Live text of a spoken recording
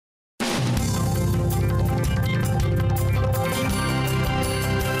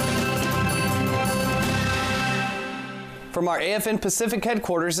From our AFN Pacific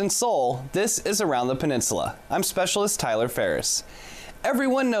headquarters in Seoul, this is Around the Peninsula. I'm Specialist Tyler Ferris.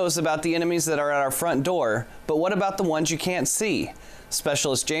 Everyone knows about the enemies that are at our front door, but what about the ones you can't see?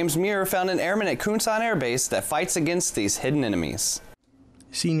 Specialist James Muir found an airman at Kunsan Air Base that fights against these hidden enemies.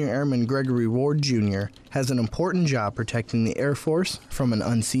 Senior Airman Gregory Ward Jr. has an important job protecting the Air Force from an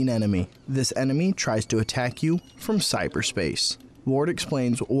unseen enemy. This enemy tries to attack you from cyberspace. Ward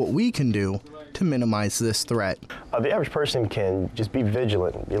explains what we can do to minimize this threat. The average person can just be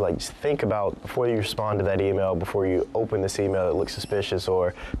vigilant. Just think about before you respond to that email, before you open this email that looks suspicious,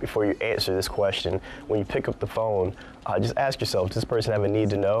 or before you answer this question. When you pick up the phone, just ask yourself, does this person have a need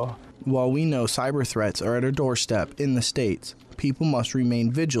to know? While we know cyber threats are at our doorstep in the States, people must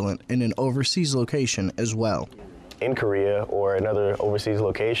remain vigilant in an overseas location as well. In Korea or in other overseas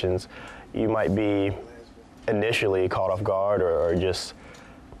locations, you might be initially caught off guard or just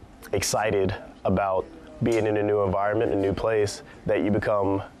excited about being in a new environment, a new place, that you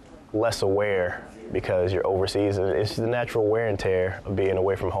become less aware because you're overseas. And it's the natural wear and tear of being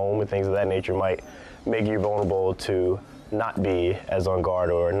away from home and things of that nature might make you vulnerable to not be as on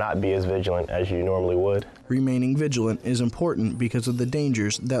guard or not be as vigilant as you normally would. Remaining vigilant is important because of the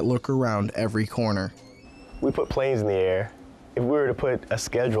dangers that lurk around every corner. We put planes in the air. If we were to put a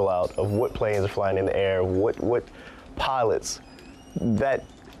schedule out of what planes are flying in the air, what pilots, that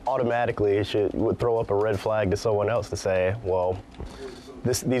automatically would throw up a red flag to someone else to say, well,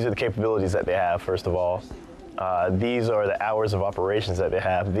 these are the capabilities that they have, first of all. These are the hours of operations that they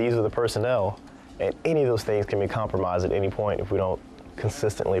have. These are the personnel. And any of those things can be compromised at any point if we don't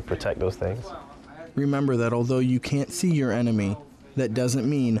consistently protect those things. Remember that although you can't see your enemy, that doesn't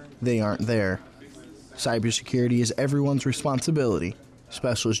mean they aren't there. Cybersecurity is everyone's responsibility.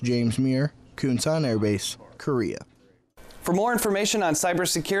 Specialist James Muir, Kunsan Air Base, Korea. For more information on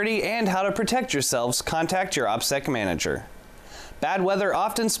cybersecurity and how to protect yourselves, contact your OPSEC manager. Bad weather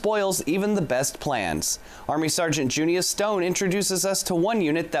often spoils even the best plans. Army Sergeant Junius Stone introduces us to one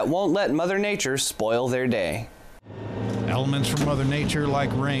unit that won't let Mother Nature spoil their day. Elements from Mother Nature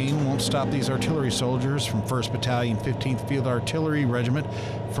like rain won't stop these artillery soldiers from 1st Battalion 15th Field Artillery Regiment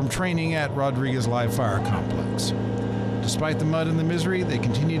from training at Rodriguez Live Fire Complex. Despite the mud and the misery, they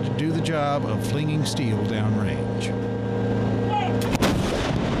continue to do the job of flinging steel downrange.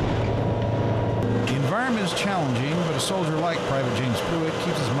 The environment is challenging, but a soldier like Private James Pruitt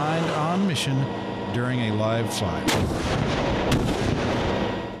keeps his mind on mission during a live flight.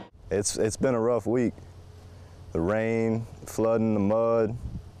 It's been a rough week. The rain, flooding, the mud,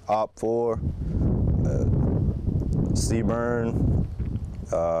 Op 4, sea burn,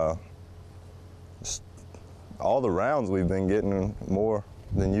 all the rounds we've been getting more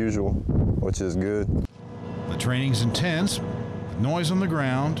than usual, which is good. The training's intense, with noise on the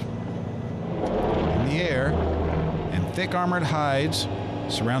ground, in the air, and thick armored hides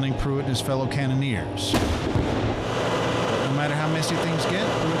surrounding Pruitt and his fellow cannoneers. No matter how messy things get,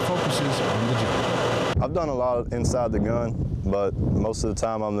 Pruitt focuses on the job. I've done a lot inside the gun, but most of the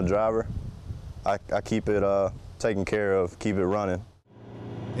time I'm the driver. I keep it taken care of, keep it running.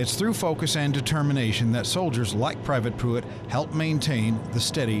 It's through focus and determination that soldiers like Private Pruitt help maintain the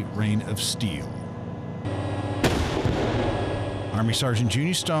steady rain of steel. Army Sergeant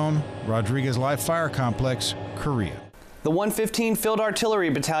Junius Stone, Rodriguez Live Fire Complex, Korea. The 115 Field Artillery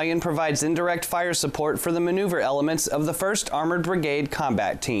Battalion provides indirect fire support for the maneuver elements of the 1st Armored Brigade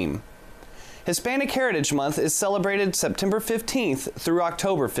Combat Team. Hispanic Heritage Month is celebrated September 15th through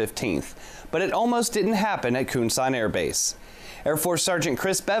October 15th, but it almost didn't happen at Kunsan Air Base. Air Force Sergeant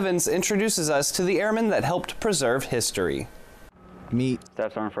Chris Bevins introduces us to the airmen that helped preserve history. Meet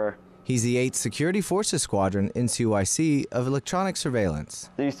Staff Sergeant Frere. He's the 8th Security Forces Squadron in CYC of Electronic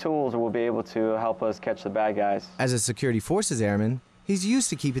Surveillance. These tools will be able to help us catch the bad guys. As a Security Forces airman, he's used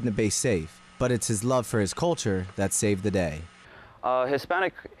to keeping the base safe, but it's his love for his culture that saved the day.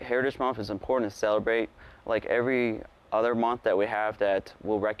 Hispanic Heritage Month is important to celebrate. Like every other month that we have, that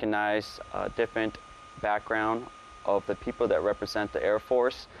will recognize a different background of the people that represent the Air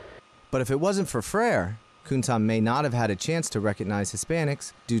Force. But if it wasn't for Frere, Kunsan may not have had a chance to recognize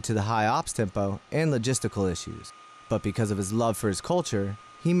Hispanics due to the high ops tempo and logistical issues. But because of his love for his culture,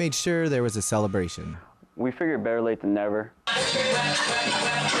 he made sure there was a celebration. We figured better late than never.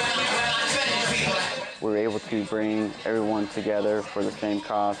 We were able to bring everyone together for the same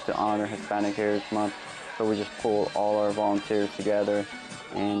cause to honor Hispanic Heritage Month. So we just pulled all our volunteers together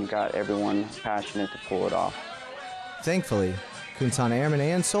and got everyone passionate to pull it off. Thankfully, Kunsan airmen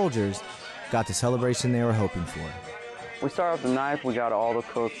and soldiers got the celebration they were hoping for. We started off the night, we got all the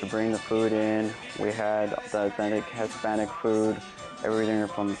cooks to bring the food in. We had the authentic Hispanic food, everything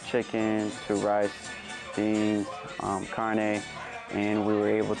from chicken to rice beans, carne, and we were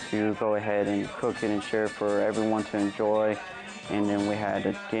able to go ahead and cook it and share for everyone to enjoy. And then we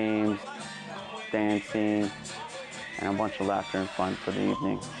had games, dancing, and a bunch of laughter and fun for the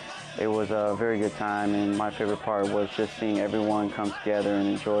evening. It was a very good time, and my favorite part was just seeing everyone come together and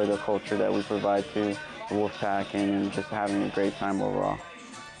enjoy the culture that we provide to the Wolfpack, and just having a great time overall.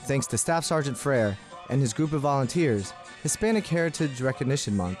 Thanks to Staff Sergeant Frere and his group of volunteers, Hispanic Heritage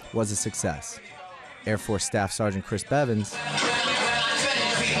Recognition Month was a success. Air Force Staff Sergeant Chris Bevins,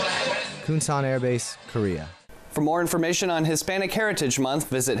 Kunsan Air Base, Korea. For more information on Hispanic Heritage Month,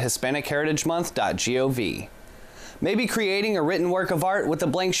 visit hispanicheritagemonth.gov. Maybe creating a written work of art with a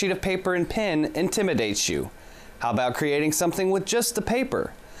blank sheet of paper and pen intimidates you. How about creating something with just the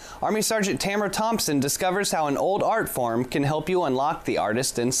paper? Army Sergeant Tamara Thompson discovers how an old art form can help you unlock the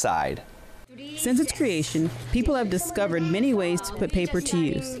artist inside. Since its creation, people have discovered many ways to put paper to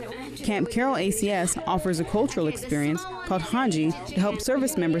use. Camp Carroll ACS offers a cultural experience called Hanji to help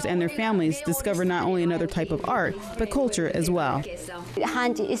service members and their families discover not only another type of art, but culture as well.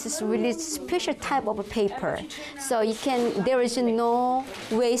 Hanji is a really special type of paper. So there is no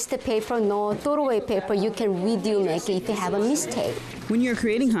waste paper, no throwaway paper. You can redo make it if you have a mistake. When you're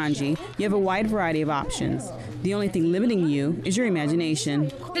creating Hanji, you have a wide variety of options. The only thing limiting you is your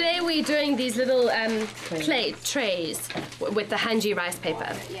imagination. Today we're doing these little plate trays with the Hanji rice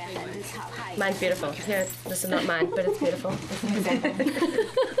paper. Mine's beautiful. Here, this is not mine, but it's beautiful.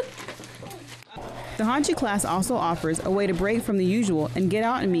 The Hanji class also offers a way to break from the usual and get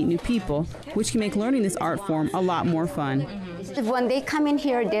out and meet new people, which can make learning this art form a lot more fun. When they come in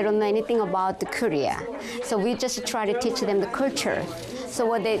here, they don't know anything about Korea. So we just try to teach them the culture. So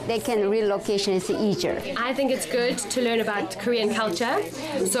what they can relocation is easier. I think it's good to learn about Korean culture.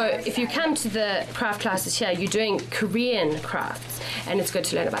 So if you come to the craft classes here, you're doing Korean crafts, and it's good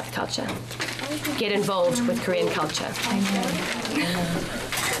to learn about the culture. Get involved with Korean culture.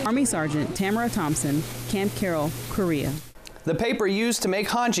 Army Sergeant Tamara Thompson, Camp Carroll, Korea. The paper used to make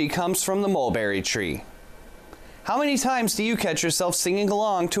Hanji comes from the mulberry tree. How many times do you catch yourself singing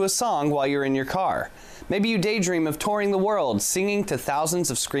along to a song while you're in your car? Maybe you daydream of touring the world, singing to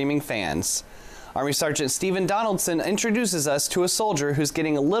thousands of screaming fans. Army Sergeant Stephen Donaldson introduces us to a soldier who's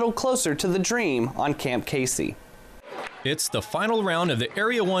getting a little closer to the dream on Camp Casey. It's the final round of the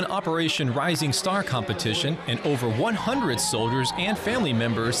Area 1 Operation Rising Star competition, and over 100 soldiers and family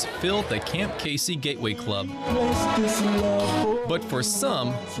members filled the Camp Casey Gateway Club. But for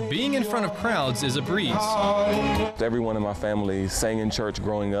some, being in front of crowds is a breeze. Everyone in my family sang in church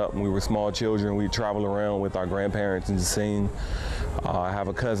growing up. When we were small children, we'd travel around with our grandparents and sing. I have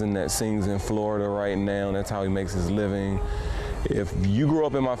a cousin that sings in Florida right now. That's how he makes his living. If you grew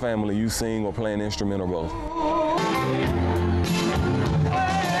up in my family, you sing or play an instrument or both.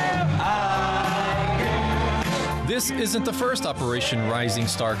 This isn't the first Operation Rising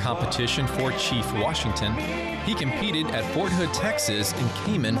Star competition for Chief Washington. He competed at Fort Hood, Texas, and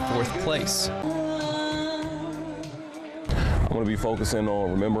came in 4th place. I'm going to be focusing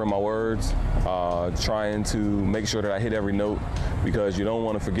on remembering my words, trying to make sure that I hit every note, because you don't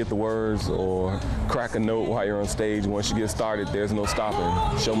want to forget the words or crack a note while you're on stage. Once you get started, there's no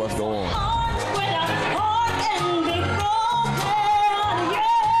stopping. The show must go on.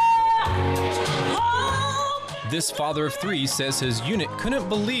 This father of 3 says his unit couldn't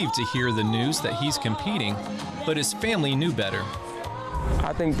believe to hear the news that he's competing, but his family knew better.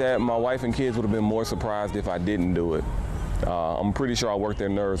 I think that my wife and kids would have been more surprised if I didn't do it. I'm pretty sure I worked their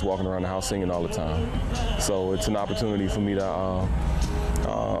nerves walking around the house singing all the time. So it's an opportunity for me to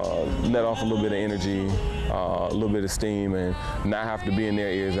let off a little bit of energy, a little bit of steam, and not have to be in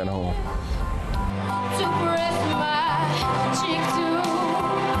their ears at home.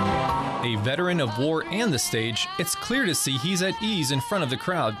 A veteran of war and the stage, it's clear to see he's at ease in front of the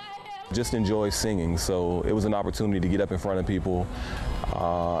crowd. Just enjoy singing, so it was an opportunity to get up in front of people.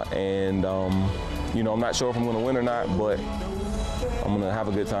 You know, I'm not sure if I'm going to win or not, but I'm going to have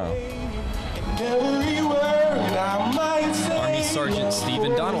a good time. Army Sergeant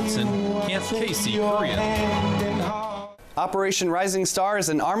Stephen Donaldson, Camp Casey, Korea. Operation Rising Star is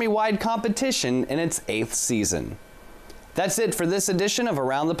an Army-wide competition in its 8th season. That's it for this edition of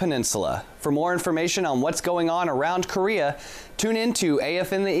Around the Peninsula. For more information on what's going on around Korea, tune in to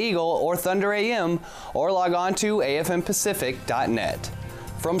AFN The Eagle or Thunder AM, or log on to afnpacific.net.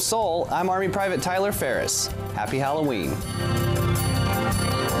 From Seoul, I'm Army Private Tyler Ferris. Happy Halloween.